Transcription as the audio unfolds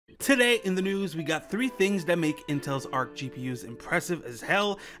Today in the news, we got 3 things that make Intel's Arc GPUs impressive as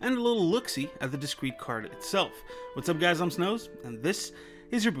hell, and a little look-see at the discrete card itself. What's up guys, I'm Snows, and this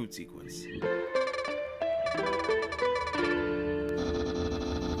is your boot sequence.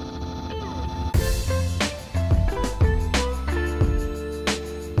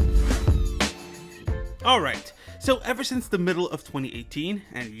 Alright, so ever since the middle of 2018,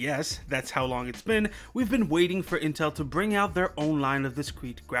 and yes, that's how long it's been, we've been waiting for Intel to bring out their own line of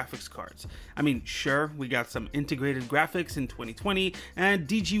discrete graphics cards. I mean, sure, we got some integrated graphics in 2020, and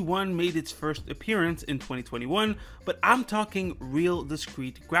DG1 made its first appearance in 2021, but I'm talking real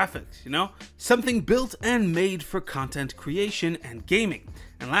discrete graphics, you know? Something built and made for content creation and gaming.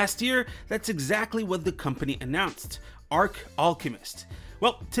 And last year, that's exactly what the company announced, Arc Alchemist.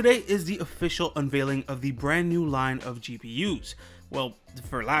 Well, today is the official unveiling of the brand new line of GPUs. Well,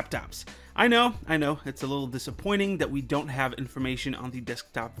 for laptops. I know, it's a little disappointing that we don't have information on the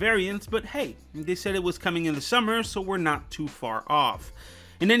desktop variants, but hey, they said it was coming in the summer, so we're not too far off.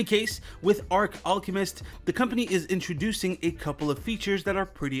 In any case, with Arc Alchemist, the company is introducing a couple of features that are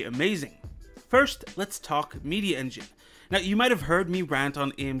pretty amazing. First, let's talk Media Engine. Now, you might have heard me rant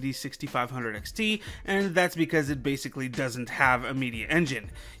on AMD's 6500 XT, and that's because it basically doesn't have a media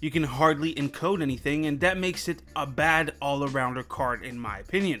engine. You can hardly encode anything, and that makes it a bad all-arounder card in my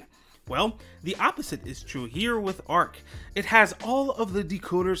opinion. Well, the opposite is true here with Arc. It has all of the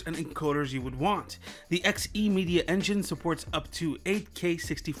decoders and encoders you would want. The XE Media Engine supports up to 8K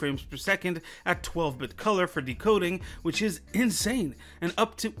 60 frames per second at 12-bit color for decoding, which is insane, and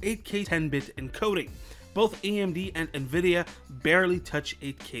up to 8K 10-bit encoding. Both AMD and Nvidia barely touch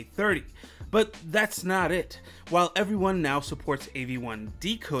 8K 30. But that's not it. While everyone now supports AV1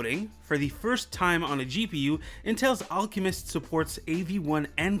 decoding, for the first time on a GPU, Intel's Alchemist supports AV1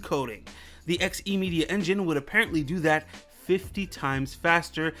 Encoding. The XE Media Engine would apparently do that 50 times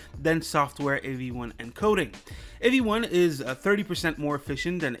faster than software AV1 encoding. AV1 is 30% more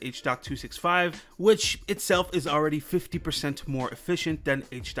efficient than H.265, which itself is already 50% more efficient than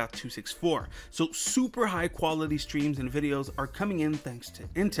H.264. So super high quality streams and videos are coming in thanks to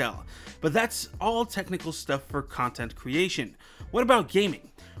Intel. But that's all technical stuff for content creation. What about gaming?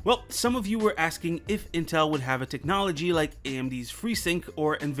 Well, some of you were asking if Intel would have a technology like AMD's FreeSync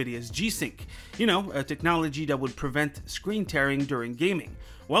or Nvidia's G-Sync. You know, a technology that would prevent screen tearing during gaming.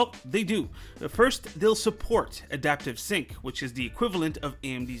 Well, they do. First, they'll support Adaptive Sync, which is the equivalent of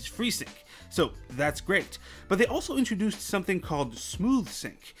AMD's FreeSync. So that's great. But they also introduced something called Smooth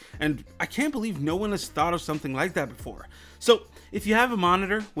Sync, and I can't believe no one has thought of something like that before. So if you have a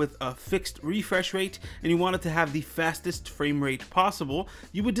monitor with a fixed refresh rate and you wanted to have the fastest frame rate possible,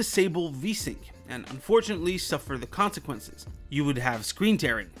 you would disable VSync and unfortunately suffer the consequences. You would have screen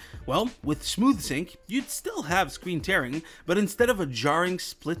tearing. Well, with Smooth Sync, you'd still have screen tearing, but instead of a jarring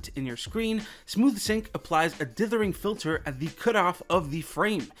split in your screen, Smooth Sync applies a dithering filter at the cutoff of the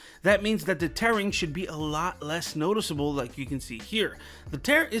frame. That means that the tearing should be a lot less noticeable, like you can see here. The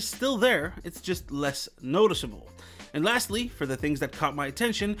tear is still there, it's just less noticeable. And lastly, for the things that caught my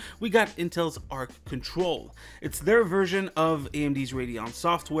attention, we got Intel's Arc Control. It's their version of AMD's Radeon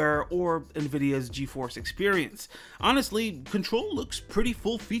software or Nvidia's Geforce Experience. Honestly, Control looks pretty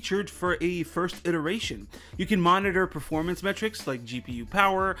full-featured for a first iteration. You can monitor performance metrics like GPU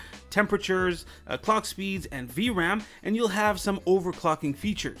power, temperatures, clock speeds, and VRAM, and you'll have some overclocking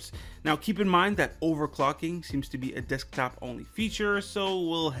features. Now keep in mind that overclocking seems to be a desktop-only feature, so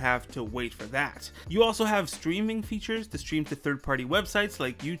we'll have to wait for that. You also have streaming features to stream to third-party websites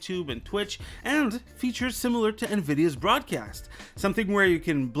like YouTube and Twitch, and features similar to Nvidia's broadcast. Something where you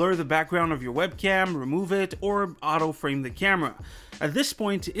can blur the background of your webcam, remove it, or auto-frame the camera. At this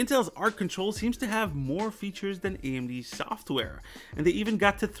point, Intel's Arc Control seems to have more features than AMD's software, and they even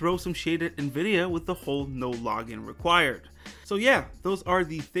got to throw some shade at Nvidia with the whole no login required. So yeah, those are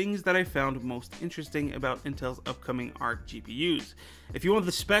the things that I found most interesting about Intel's upcoming Arc GPUs. If you want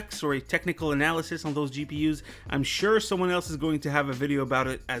the specs or a technical analysis on those GPUs, I'm sure someone else is going to have a video about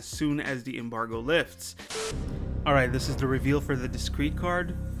it as soon as the embargo lifts. Alright, this is the reveal for the discrete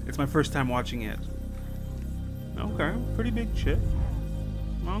card. It's my first time watching it. Okay, pretty big chip.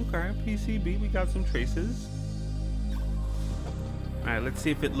 Okay, PCB, we got some traces. Alright, let's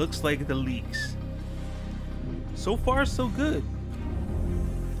see if it looks like the leaks. So far, so good.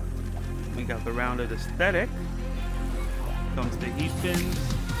 We got the rounded aesthetic. Comes the heat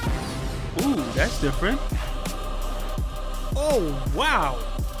pins. Ooh, that's different. Oh, wow.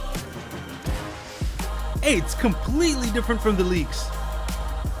 Hey, it's completely different from the leaks.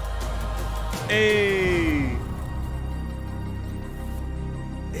 Hey.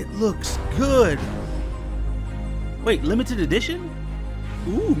 It looks good. Wait, limited edition?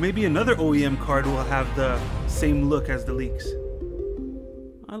 Ooh, maybe another OEM card will have the same look as the leaks.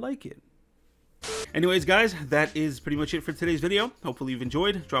 I like it. Anyways, guys, that is pretty much it for today's video. Hopefully you've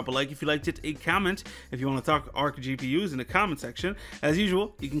enjoyed. Drop a like if you liked it, a comment if you want to talk Arc GPUs in the comment section. As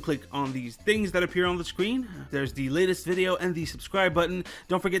usual, you can click on these things that appear on the screen. There's the latest video and the subscribe button.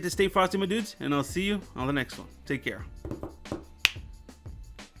 Don't forget to stay frosty, my dudes, and I'll see you on the next one. Take care.